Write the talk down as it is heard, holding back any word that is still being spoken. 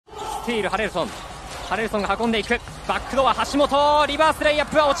ているハレルソンが運んでいく。バックドア橋本、リバースレイアッ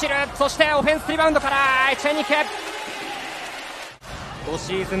プは落ちる。そしてオフェンスリバウンドからエチェニケ、5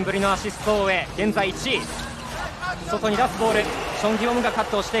シーズンぶりのアシスト王へ現在1位。外に出すボール、ション・ギボムがカッ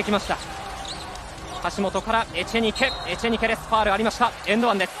トをしていきました。橋本からエチェニケです。ファウルありました。エンド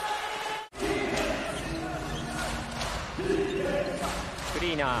ワンです。ク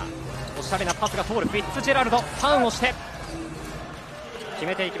リーナー、おしゃれなパスが通る。フィッツジェラルド、ターンをして決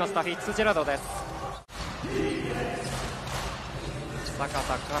めていきました。フィッツジェラルドです。坂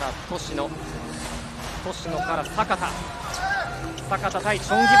田から年野から坂田対チ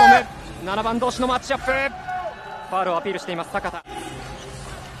ョン・ギボム、7番同士のマッチアップ。ファウルをアピールしています坂田。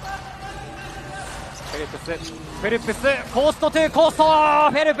フェルプスコーストトゥーコースト、フ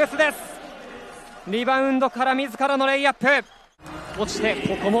ェルプスです。リバウンドから自らのレイアップ、落ちて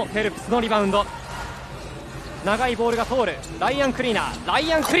ここもフェルプスのリバウンド。長いボールが通る。ライアン・クリーナ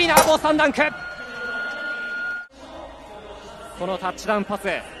ーボーサンダンク。このタッチダウンパス、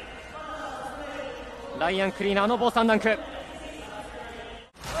ライアン・クリーナーのボーサンダンク。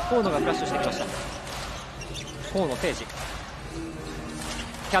河野がフラッシュしてきました。河野誠司、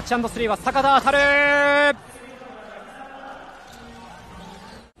キャッチ&スリーは坂田当たる。さ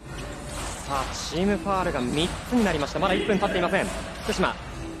あチームファウルが3つになりました。まだ1分経っていません。福島、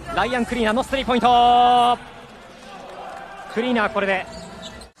ライアン・クリーナーのスリーポイント。クリーナー、これで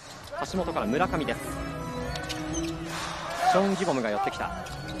橋本から村上です。ション・ギボムが寄ってきた。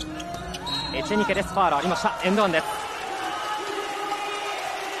エチェニケです。ファウルありました。エンドワンです。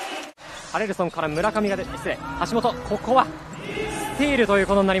ハレルソンから村上が橋本、ここはスティールという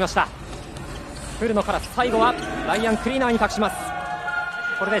ことになりました。古野から最後はライアン・クリーナーに託します。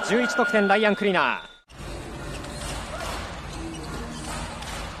これで11得点、ライアン・クリーナ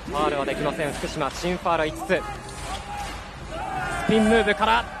ー。ファウルはできません。福島、チームファウルは5つ。スピンムーブか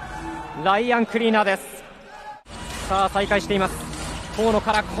らライアン・クリーナーです。さあ再開しています。河野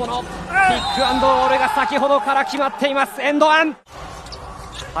からこのピックアンドロールが先ほどから決まっています。エンドワン。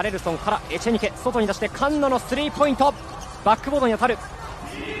ハレルソンからエチェニケ、外に出して菅野のスリーポイント、バックボードに当たる。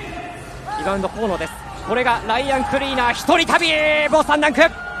リバウンド河野です。これがライアン・クリーナー一人旅、ボーサンダンク。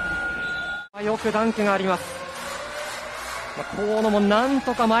よくダンクがあります。河野もなん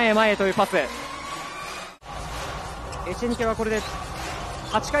とか前へというパス。エチェニケはこれで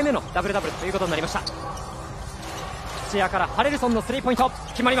8回目のダブルダブルということになりました。土屋からハレルソンのスリーポイント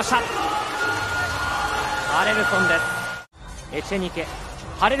決まりました。ハレルソンです。エチェニケ、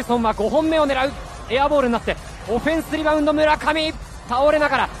ハレルソンは5本目を狙う。エアボールになってオフェンスリバウンド、村上倒れな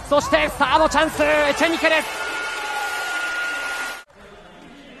がら、そしてサードチャンス、エチェニケです。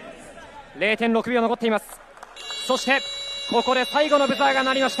0.6 秒残っています。そしてここで最後のブザーが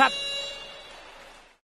鳴りました。